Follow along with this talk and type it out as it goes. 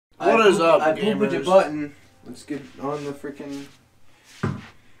What is up, I gamers? pooped a button. Let's get on the freaking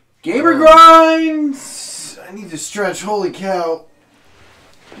gamer grinds. I need to stretch. Holy cow!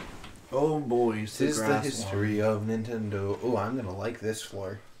 Oh boy, This is the history of Nintendo. Oh, I'm gonna like this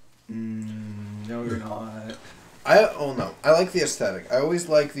floor. No, you're not. No, I like the aesthetic. I always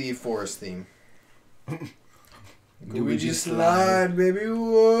like the forest theme. Luigi slide, baby,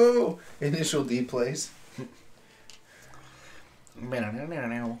 whoa! Initial D plays.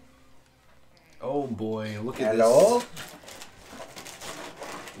 Oh boy, look at Hello? this.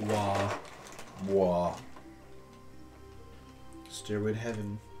 Wow. Wah. Stairway to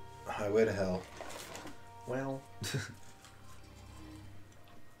heaven. Highway to hell. Well,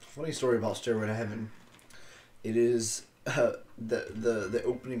 funny story about Stairway to Heaven. It is the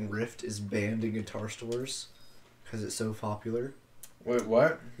opening rift is banned in guitar stores because it's so popular. Wait,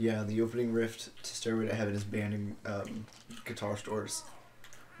 what? Yeah, the opening rift to Stairway to Heaven is banned in guitar stores.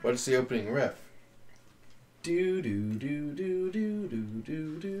 What's the opening riff? Do do do do do do do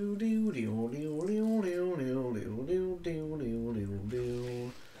do do do do do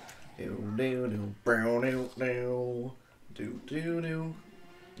do do.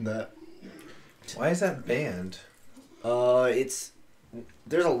 That. Why is that banned? There's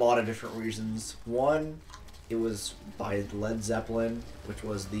a lot of different reasons. One, it was by Led Zeppelin, which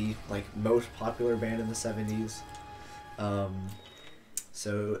was the most popular band in the 70s.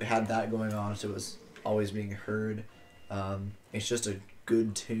 So it had that going on, so it was always being heard. It's just a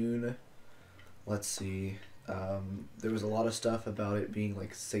good tune. Let's see. There was a lot of stuff about it being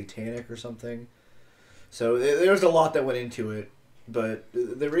satanic or something. So there was a lot that went into it. But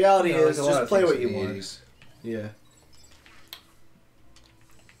the reality is, just play what you want. 80s. Yeah.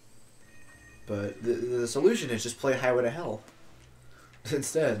 But the solution is just play Highway to Hell.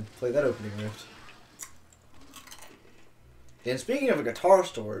 Instead, play that opening riff. And speaking of guitar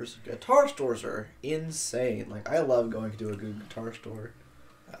stores are insane. I love going to a good guitar store.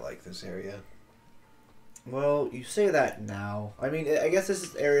 I like this area. Well, you say that now. I mean, I guess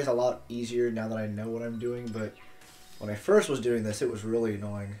this area is a lot easier now that I know what I'm doing, but when I first was doing this, it was really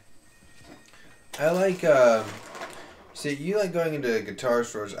annoying. I like, see, you like going into guitar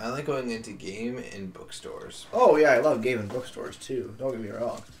stores. I like going into game and bookstores. Oh, yeah, I love game and bookstores, too. Don't get me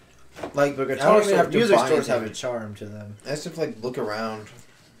wrong. But guitar stores, music stores have a charm to them. I just have to, look around.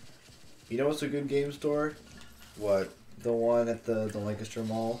 You know what's a good game store? What? The one at the Lancaster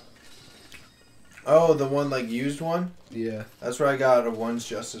Mall. Oh, the one, used one? Yeah. That's where I got a One's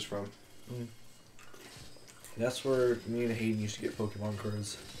Justice from. Mm. That's where me and Hayden used to get Pokemon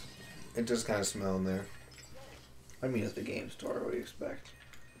cards. It does kind of smell in there. I mean, it's the game store. What do you expect?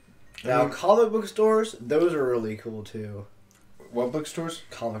 Now, comic book stores, those are really cool, too. What bookstores?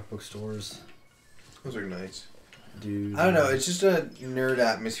 Comic book stores. Those are nice. Dude. I don't know. It's just a nerd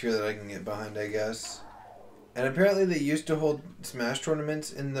atmosphere that I can get behind, I guess. And apparently they used to hold Smash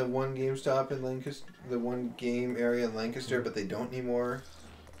tournaments in the one GameStop in Lancaster, the one game area in Lancaster, but they don't anymore.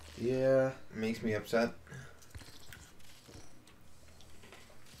 Yeah. It makes me upset.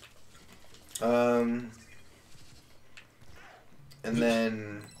 And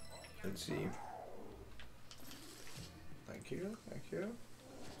then, let's see. Thank you.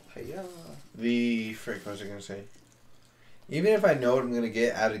 Hiya. What was I going to say? Even if I know what I'm going to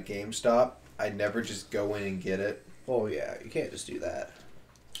get at a GameStop, I'd never just go in and get it. Oh, yeah. You can't just do that.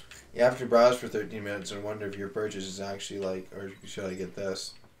 You have to browse for 13 minutes and wonder if your purchase is actually or should I get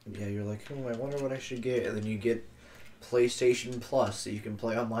this? Yeah, you're like, oh, I wonder what I should get. And then you get PlayStation Plus so you can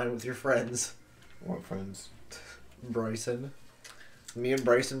play online with your friends. What friends? Bryson. Me and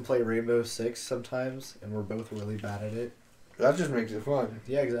Bryson play Rainbow Six sometimes, and we're both really bad at it. That just makes it fun.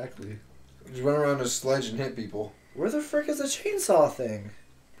 Yeah, exactly. Just run around a sledge and hit people. Where the frick is the chainsaw thing?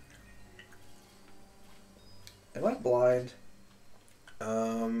 Am I blind?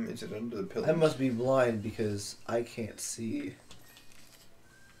 Is it under the pillow? I must be blind because I can't see.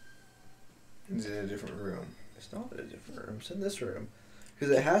 Is it in a different room? It's not in a different room. It's in this room.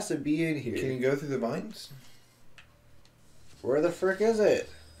 Because it has to be in here. Can you go through the vines? Where the frick is it?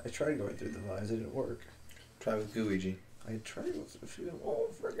 I tried going through the vines. It didn't work. Try with Luigi. I tried with a few. It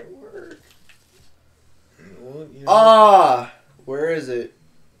won't friggin' work. Well, where is it?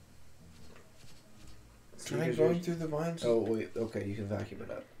 Try going through the vines. Oh, wait. Okay, you can vacuum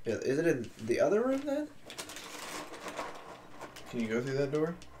it up. Yeah, is it in the other room then? Can you go through that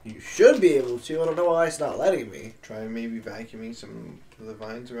door? You should be able to. I don't know why it's not letting me. Try maybe vacuuming some of the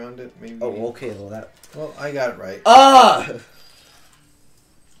vines around it. Maybe. Oh, okay. Well, that. Well, I got it right.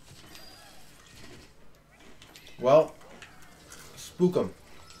 Well, spook 'em.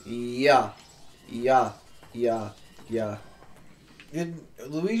 Yeah. Did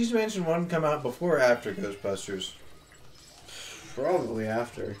Luigi's Mansion 1 come out before or after Ghostbusters? Probably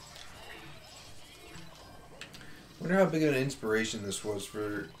after. Wonder how big of an inspiration this was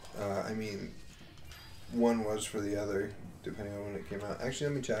for, one was for the other, depending on when it came out. Actually,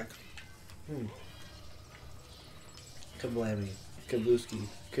 let me check. Kablammy. Kablooski.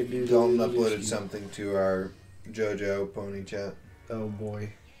 Kadoodle. Dalton uploaded something to our JoJo pony chat. Oh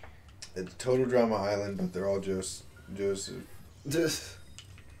boy. It's Total Drama Island, but they're all Joseph. They're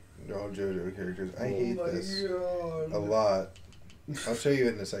all JoJo characters. I hate this a lot. I'll show you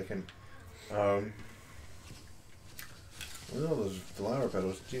it in a second. What are all those flower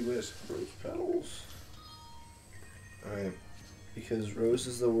petals? Gee whiz. Rose petals. Alright. Because Rose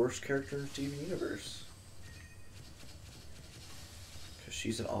is the worst character in Steven Universe. Because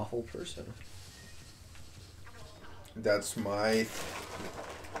she's an awful person. That's my...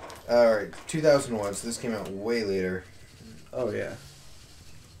 Alright, 2001, so this came out way later. Oh, yeah.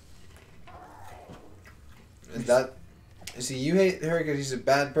 See, you hate her because she's a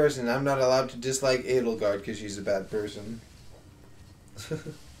bad person. I'm not allowed to dislike Edelgard because she's a bad person.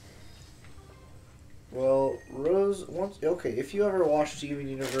 Well, Rose, if you ever watch Steven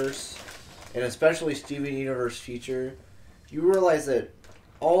Universe, and especially Steven Universe Future, you realize that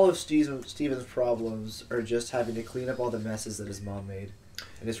all of Steven's problems are just having to clean up all the messes that his mom made.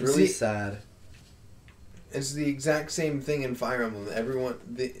 And it's really sad. It's the exact same thing in Fire Emblem.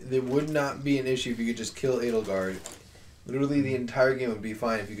 There would not be an issue if you could just kill Edelgard. Literally, the entire game would be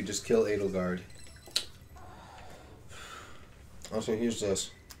fine if you could just kill Edelgard. Also, here's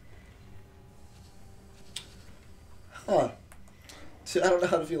this. Huh. See, I don't know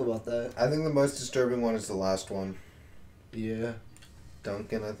how to feel about that. I think the most disturbing one is the last one. Yeah.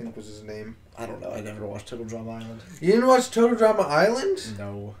 Duncan, I think was his name. I don't know. I never watched Total Drama Island. You didn't watch Total Drama Island?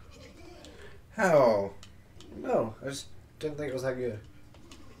 No. How? No, I just didn't think it was that good.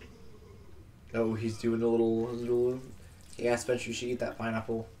 Oh, he's doing a little... Yeah, Spencer, you should eat that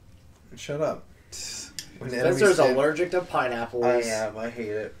pineapple. Shut up. Spencer's allergic to pineapples. I am. I hate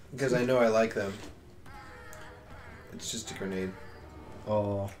it. Because I know I like them. It's just a grenade.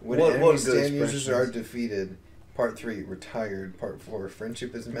 Oh. When enemy stand users are defeated. Part 3, retired. Part 4,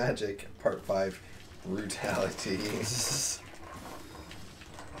 friendship is magic. Part 5, brutality.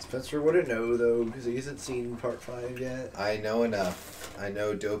 Spencer wouldn't know, though, because he hasn't seen Part 5 yet. I know enough. I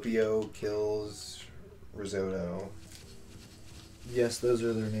know Doppio kills Risotto. Yes, those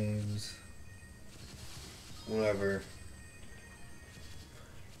are their names. Whatever.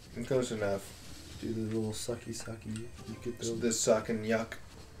 I'm close enough. Do the little sucky. You get those. The suck and yuck.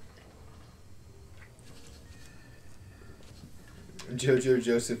 JoJo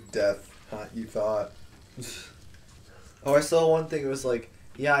Joseph death. Hot you thought. Oh, I saw one thing. It was like,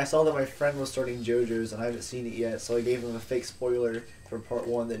 yeah, I saw that my friend was starting JoJo's and I haven't seen it yet, so I gave him a fake spoiler for Part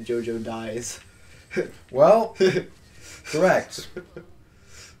 1 that JoJo dies. Well, correct.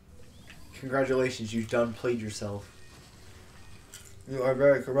 Congratulations, you've done played yourself. You are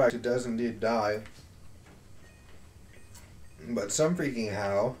very correct. It does indeed die. But some freaking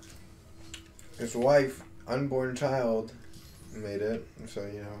how, his wife, unborn child, made it. So,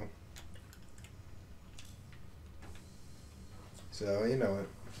 you know. So, you know it.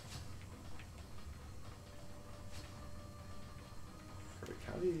 Frick,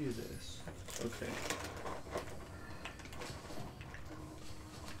 how do you do this? Okay.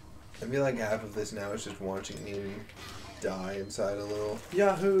 I feel like half of this now is just watching him die inside a little.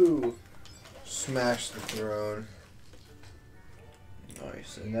 Yahoo! Smash the throne.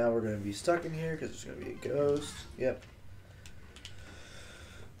 Nice, and now we're going to be stuck in here because there's going to be a ghost. Yep.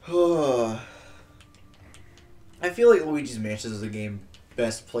 I feel like Luigi's Mansion is a game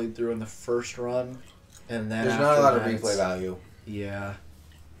best played through in the first run, and then there's not a lot of that, replay value. Yeah.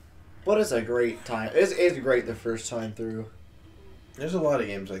 But it's a great time. It's great the first time through. There's a lot of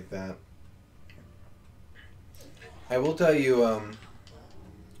games like that. I will tell you,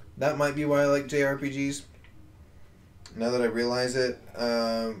 that might be why I like JRPGs. Now that I realize it,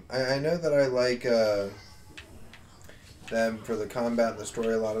 I know that I like them for the combat and the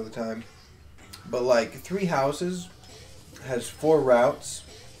story a lot of the time. But like Three Houses has 4 routes.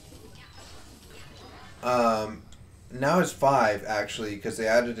 Now it's 5 actually because they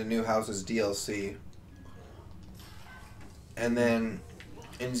added a new Houses DLC. And then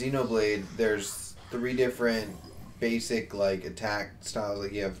in Xenoblade, there's 3 different basic like attack styles.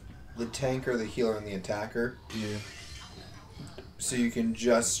 Like you have the tanker, the healer, and the attacker. Yeah. So you can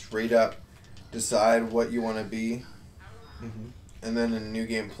just straight up decide what you want to be. Mm-hmm. And then in New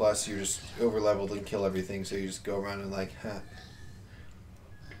Game Plus, you're just over leveled and kill everything. So you just go around and like, I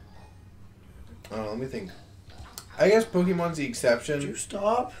don't know. Let me think. I guess Pokemon's the Did exception. you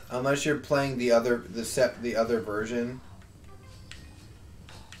stop? Unless you're playing the other version.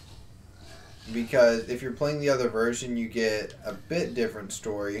 Because if you're playing the other version, you get a bit different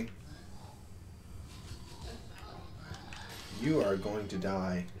story. You are going to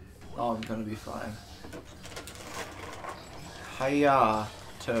die. Oh, I'm gonna be fine.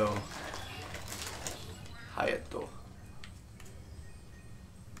 Hayato. Hayato.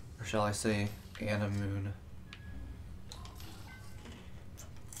 Or shall I say, Anamoon?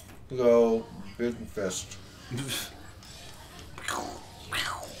 Go, big fist.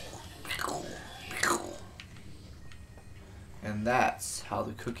 And that's how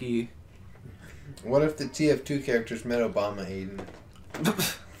the cookie... What if the TF2 characters met Obama, Aiden?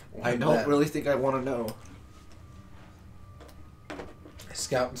 I don't really think I want to know.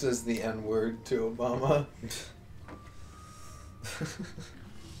 Scout says the N-word to Obama.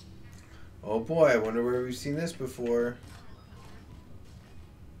 Oh boy, I wonder where we've seen this before.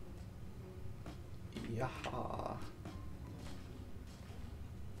 Yaha.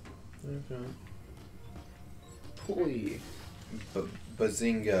 Okay. Pulley.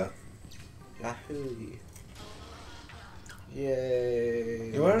 Bazinga. Yahoo.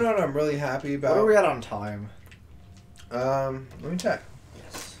 Yay. You want to know what I'm really happy about? What are we at on time? Let me check.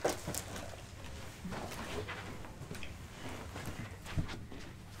 Yes.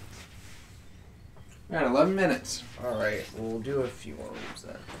 We're at 11 minutes. Alright, we'll do a few more moves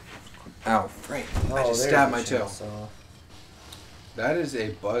then. Ow, right. I just there's stabbed the my toe. chainsaw. That is a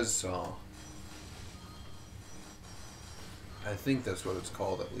buzzsaw. I think that's what it's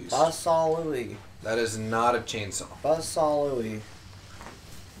called, at least. Buzzsaw Louie. That is not a chainsaw. Buzzsaw Louie.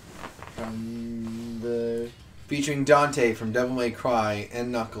 From the... Featuring Dante from Devil May Cry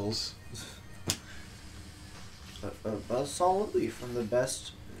and Knuckles. Buzzsaw Louie from the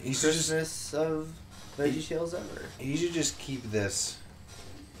best Christmas of VeggieTales ever. He should just keep this.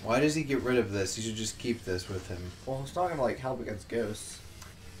 Why does he get rid of this? He should just keep this with him. Well, it's not gonna like help against ghosts.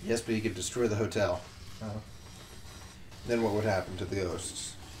 Yes, but he could destroy the hotel. Oh. Then what would happen to the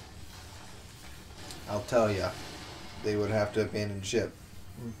ghosts? I'll tell ya. They would have to abandon ship.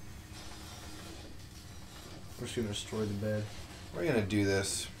 We're just gonna destroy the bed. We're gonna do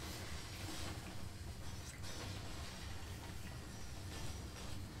this.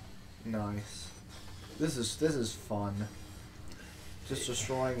 Nice. This is fun. Just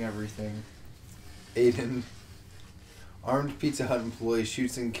destroying everything. Aiden. Armed Pizza Hut employee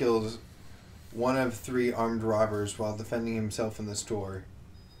shoots and kills one of 3 armed robbers while defending himself in the store.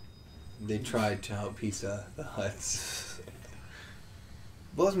 They tried to help Pizza the Huts.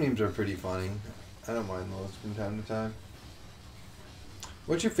 Those memes are pretty funny. I don't mind those from time to time.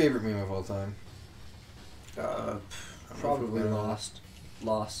 What's your favorite meme of all time? Probably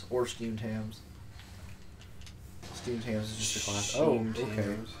Lost or Steamed Hams. Steamed Hams is just a class. Oh,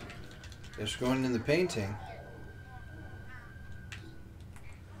 okay. It's going in the painting.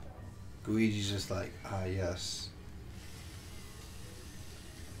 Luigi's just like, ah, yes.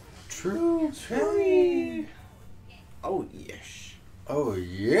 True. Oh, yes. Oh,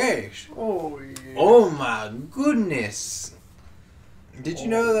 yes. Oh, yeah. Oh, my goodness. Did you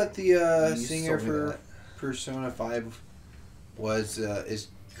know that the singer for Persona 5 was is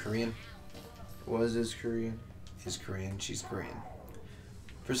Korean? Is Korean? Is Korean. She's Korean.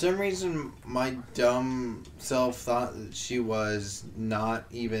 For some reason, my dumb self thought that she was not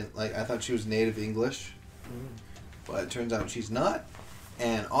even, like, I thought she was native English. But it turns out she's not.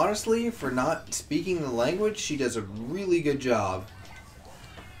 And honestly, for not speaking the language, she does a really good job.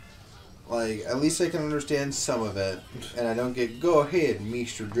 Like, at least I can understand some of it. And I don't get, go ahead,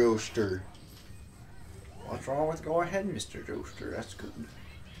 Mr. Joester. What's wrong with go ahead, Mr. Joester? That's good.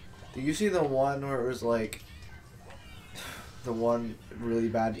 Did you see the one where it was like the one really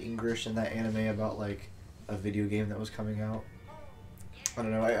bad English in that anime about like a video game that was coming out? I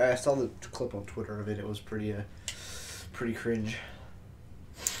don't know. I saw the clip on Twitter of it. It was pretty cringe.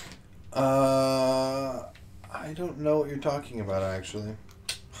 I don't know what you're talking about, actually.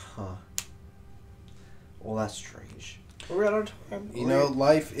 Huh. Well, that's strange. We're out of time. You know,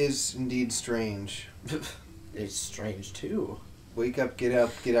 life is indeed strange. It's strange too. Wake up, get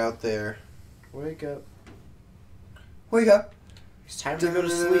up, get out there. Wake up. Wake up. It's time to go to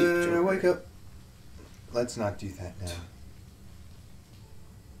sleep, Joker. Wake up. Let's not do that now.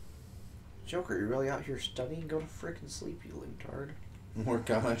 Joker, you're really out here studying? Go to frickin' sleep, you libtard.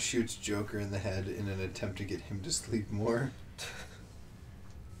 Morgana shoots Joker in the head in an attempt to get him to sleep more.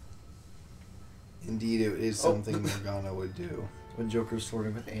 Indeed, it is something Morgana would do. When Joker's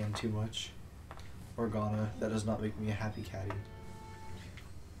flirting with Anne too much. Morgana, that does not make me a happy catty.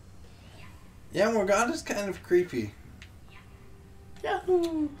 Yeah, Morgana's kind of creepy.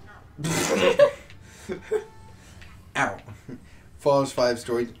 Yahoo! Ow. Fallout 5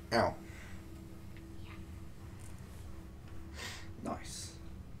 story. Ow. Nice.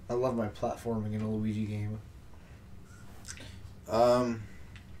 I love my platforming in a Luigi game. Up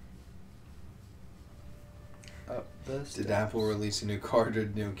the Did steps. Apple release a new car?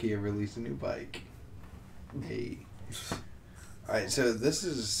 Did Nokia release a new bike? Hey. Alright, so this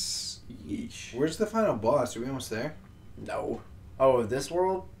is... Yeesh. Where's the final boss? Are we almost there? No. Oh, this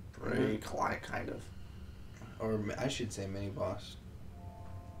world? Mhm. Kind of. Or I should say mini boss.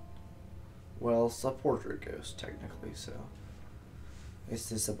 Well, it's a portrait ghost, technically, so... It's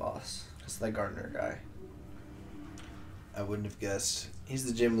just a boss. It's the gardener guy. I wouldn't have guessed. He's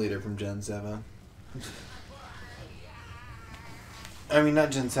the gym leader from Gen 7. I mean,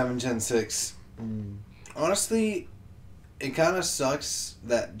 not Gen 7, Gen 6. Honestly, it kind of sucks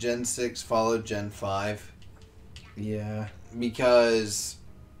that Gen 6 followed Gen 5. Yeah. Because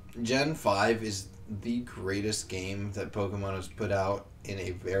Gen 5 is the greatest game that Pokemon has put out in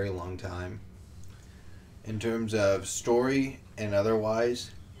a very long time. In terms of story and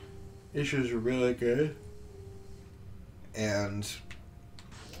otherwise, it's just really good. And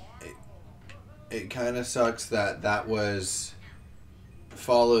it kind of sucks that that was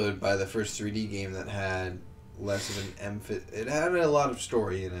followed by the first 3D game that had less of an emphasis. It had a lot of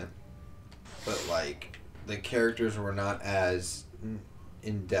story in it, but like the characters were not as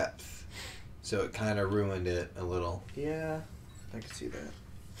in depth, so it kind of ruined it a little. Yeah, I can see that.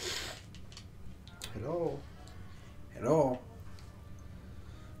 Hello. Hello.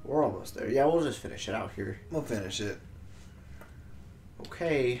 We're almost there. Yeah, we'll just finish it out here. We'll finish it.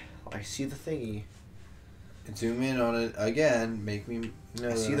 Okay, I see the thingy. Zoom in on it again. Make me know.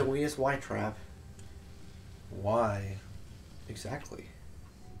 I see the weakest Y trap. Why? Exactly.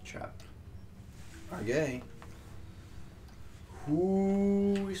 Trap. Okay.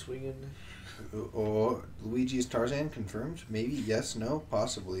 Ooh, he's swinging. Or Luigi's Tarzan confirmed? Maybe, yes, no,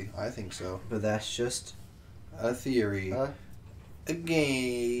 possibly. I think so. But that's just A theory. A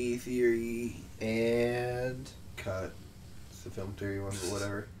gay theory. and Cut. It's the film theory one, but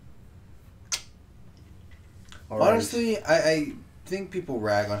whatever. all right. Honestly, I think people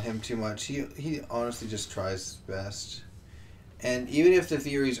rag on him too much. He honestly just tries his best. And even if the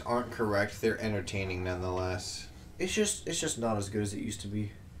theories aren't correct, they're entertaining nonetheless. It's just not as good as it used to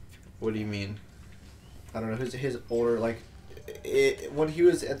be. What do you mean? I don't know. His older when he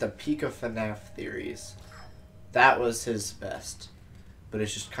was at the peak of FNAF theories, that was his best. But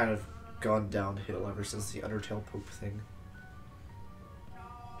it's just kind of gone downhill ever since the Undertale Pope thing.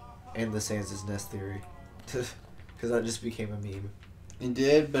 And the Sans' Nest theory. Because that just became a meme. It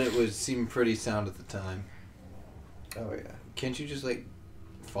did, but it seemed pretty sound at the time. Oh yeah. Can't you just like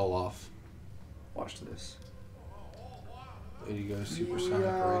fall off? Watch this. Way to go, supersonic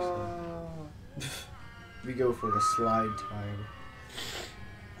racing. We go for the slide time.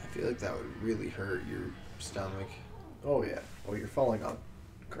 I feel like that would really hurt your stomach. Oh yeah. Oh, you're falling on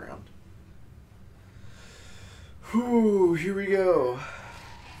ground. Whew, here we go.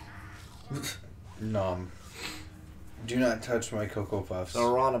 Nom. Do not touch my Cocoa Puffs.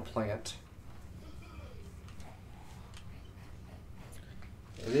 Piranha Plant.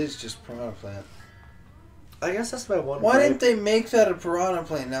 It is just Piranha Plant. I guess that's my one Why gripe. didn't they make that a Piranha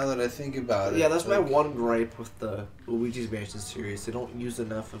Plant now that I think about it? Yeah, that's my Like, one gripe with the Luigi's Mansion series. They don't use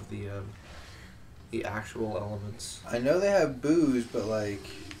enough of the actual elements. I know they have booze, but like...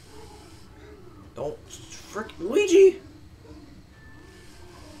 Don't frick Luigi!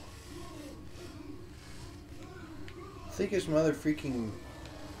 Thickest mother freaking...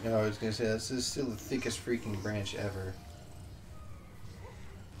 No, I was gonna say, this is still the thickest freaking branch ever.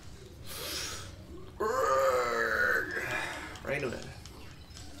 Right a minute.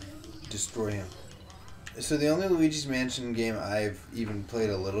 Destroy him. So the only Luigi's Mansion game I've even played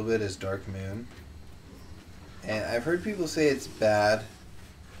a little bit is Dark Moon. And I've heard people say it's bad.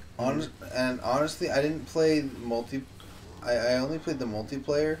 And honestly, I didn't play I only played the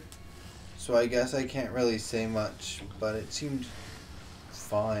multiplayer. So I guess I can't really say much, but it seemed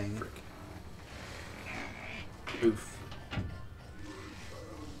fine. Frick. Oof.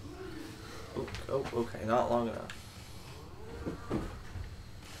 Oh, okay, not long enough.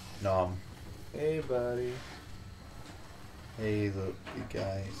 Nom. Hey, buddy. Hey, look, big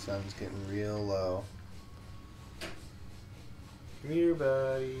guy. Sun's getting real low. Come here,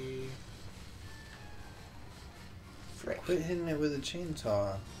 buddy. Frick. Quit hitting it with a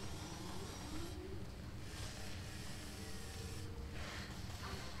chainsaw.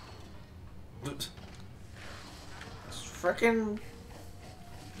 Frickin'.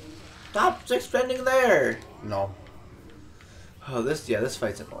 Stop expending there. No. Oh, this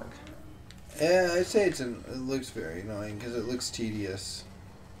fight's annoying. Yeah, I'd say it looks very annoying because it looks tedious.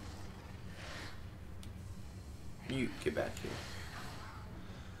 You get back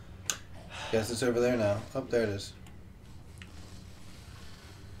here. Guess it's over there now. Oh, there it is.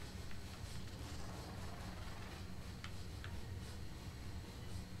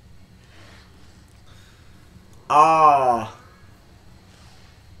 Ah.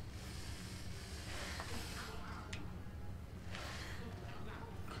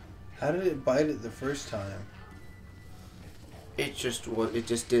 How did it bite it the first time? It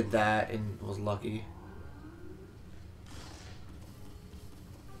just did that and was lucky.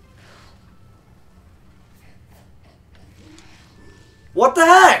 What the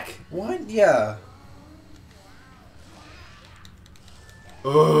heck? What? Yeah.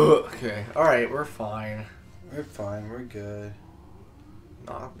 Ugh. Okay. All right. We're fine. We're fine. We're good.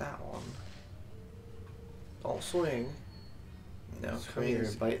 Not that one. Don't swing. No, Swing come here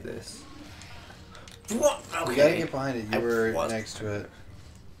is- and bite this. What? Okay. We gotta get behind it. You I were was- next to it.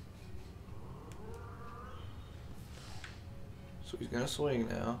 So he's gonna swing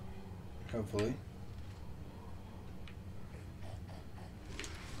now. Hopefully.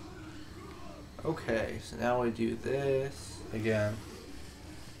 Okay, so now we do this. Again.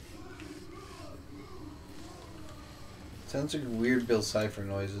 Sounds like weird Bill Cipher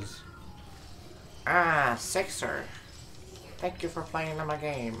noises. Ah, Sixer. Thank you for playing my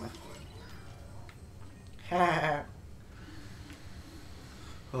game.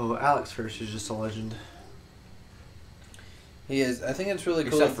 Oh, Alex Hirsch is just a legend. He is. I think it's really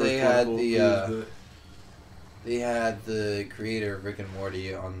cool Except that for they had the creator of Rick and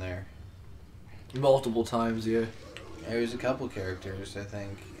Morty on there. multiple times, yeah. There was a couple characters, I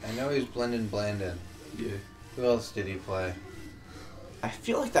think. I know he was Blendon Blandon. Yeah. Who else did he play? I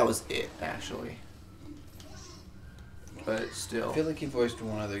feel like that was it, actually. But I still. feel like he voiced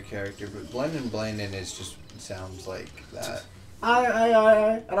one other character, but Blendon Blandon is just sounds like that.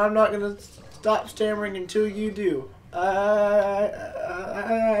 I, and I'm not gonna stop stammering until you do.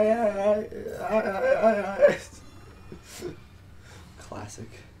 Classic.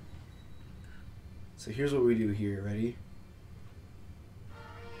 So here's what we do here. Ready?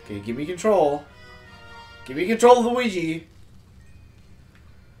 Okay, give me control. Give me control, Luigi.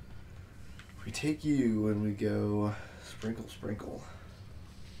 We take you and we go sprinkle, sprinkle.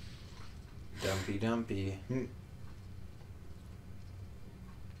 Dumpy Dumpy.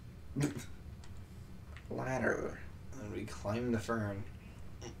 Ladder. And we climb the fern.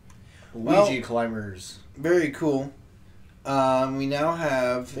 Luigi climbers. Very cool. We now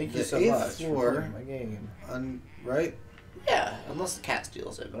have Thank the you so 8th much for floor. playing my game. Right? Yeah, unless the cat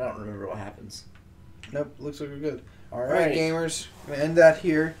steals it, but I don't remember what happens. Nope, looks like we're good. All Alright, right, gamers. I'm gonna end that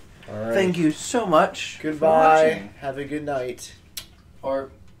here. All right. Thank you so much. for Goodbye. watching. Have a good night.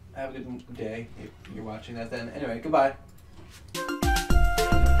 Or have a good day if you're watching that then. Anyway, goodbye.